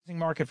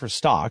market for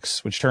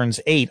stocks, which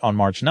turns 8 on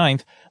March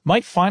 9th,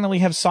 might finally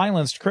have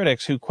silenced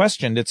critics who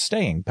questioned its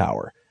staying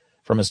power.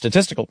 From a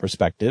statistical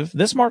perspective,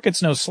 this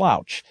market's no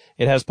slouch.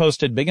 It has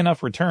posted big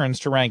enough returns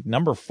to rank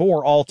number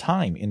 4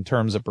 all-time in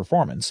terms of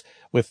performance,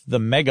 with the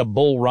mega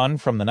bull run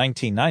from the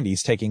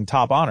 1990s taking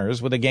top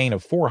honors with a gain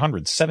of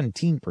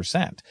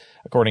 417%,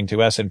 according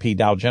to S&P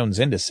Dow Jones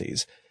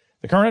indices.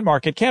 The current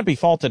market can't be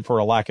faulted for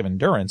a lack of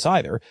endurance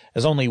either,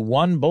 as only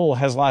one bull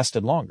has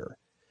lasted longer.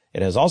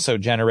 It has also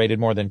generated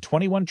more than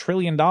 $21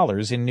 trillion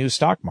in new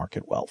stock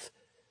market wealth.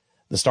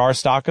 The star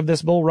stock of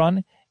this bull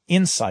run?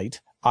 Incyte,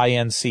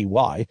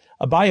 INCY,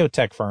 a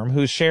biotech firm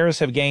whose shares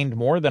have gained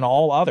more than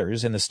all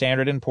others in the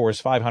Standard & Poor's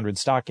 500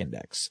 stock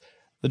index.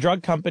 The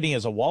drug company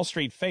is a Wall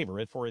Street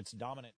favorite for its dominant